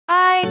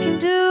I can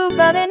do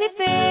about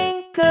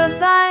anything,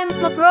 'cause I'm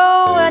a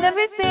pro at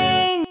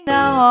everything.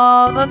 Now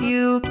all of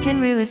you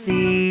can really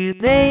see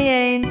they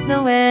ain't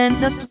no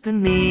end no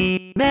stopping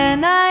me.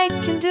 Man, I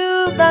can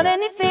do about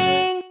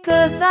anything,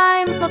 'cause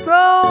I'm a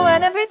pro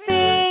at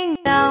everything.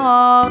 Now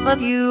all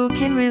of you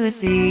can really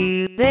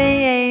see they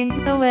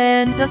ain't no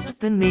end no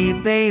stopping me,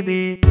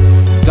 baby.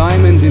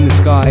 Diamonds in the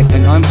sky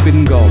and I'm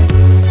spitting gold.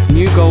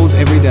 New goals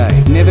every day,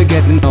 never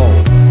getting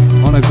old.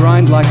 On a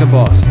grind like a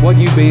boss, what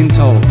you been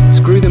told?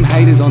 Screw them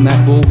haters on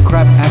that bull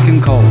crap,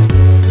 ackin cold.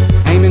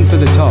 Aiming for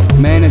the top,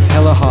 man, it's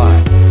hella high.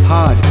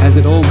 Hard as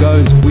it all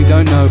goes, we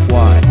don't know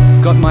why.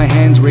 Got my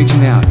hands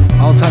reaching out,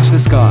 I'll touch the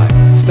sky.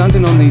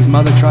 Stunting on these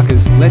mother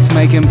truckers, let's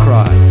make 'em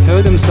cry.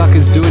 Heard them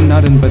suckers doing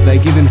nothing but they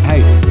giving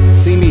hate.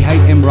 See me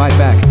hate him right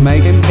back,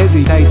 make him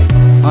hesitate.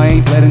 I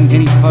ain't letting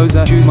any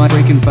poser choose my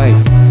freaking fate.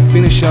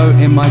 Finna show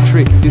him my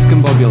trick,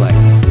 discombobulate.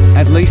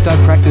 At least I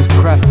practice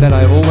crap that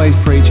I always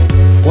preach.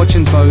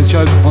 Watching foes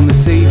choke on the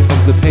seed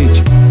of the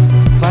peach.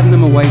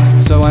 Platinum awaits,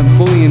 so I'm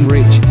fully in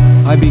reach.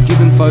 I be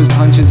giving foes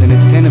punches and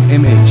it's 10 of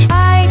them each.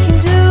 I can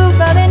do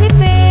about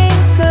anything,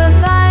 'cause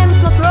I'm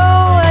a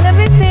pro at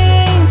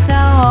everything.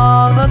 Now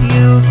all of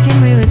you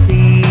can really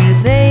see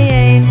they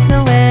ain't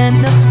no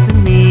end no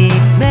stopping me.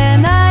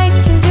 Man, I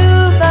can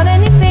do about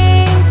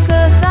anything,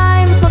 'cause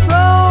I'm a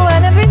pro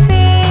at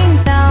everything.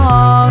 Now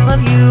all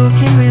of you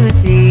can really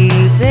see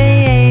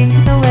they ain't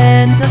no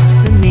end no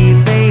stopping me,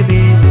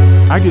 baby.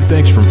 I get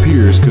thanks from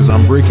peers 'cause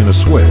I'm breaking a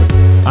sweat.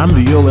 I'm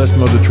the illest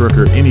mother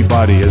trucker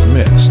anybody has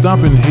met.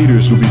 Stopping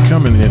haters who be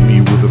coming at me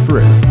with a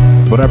threat.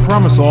 But I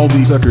promise all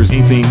these suckers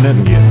ain't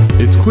nothing yet.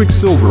 It's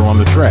Quicksilver on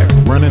the track,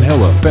 running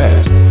hella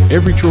fast.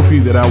 Every trophy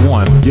that I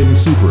won, getting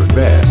super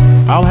fast.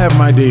 I'll have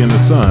my day in the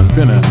sun,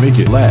 finna make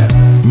it last.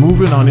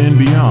 Moving on and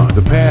beyond,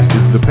 the past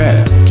is the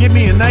past. Give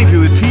me a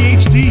knighthood,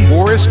 PhD,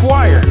 or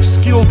Esquire.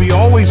 Skill be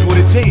always what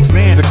it takes,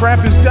 man, the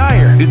crap is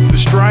dire. It's the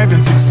strive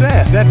and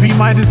success, that be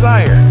my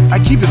desire. I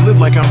keep it lit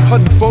like I'm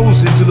putting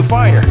foes into the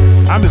fire.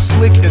 I'm as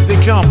slick as they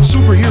come,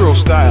 superhero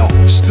style.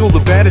 Still the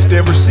baddest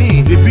ever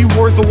seen, it'd be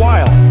worth a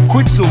while.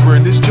 Quicksilver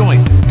in this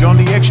joint, gone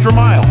the extra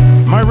mile.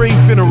 My reign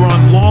finna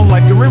run long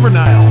like the river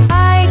Nile.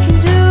 I can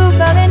do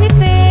about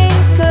anything,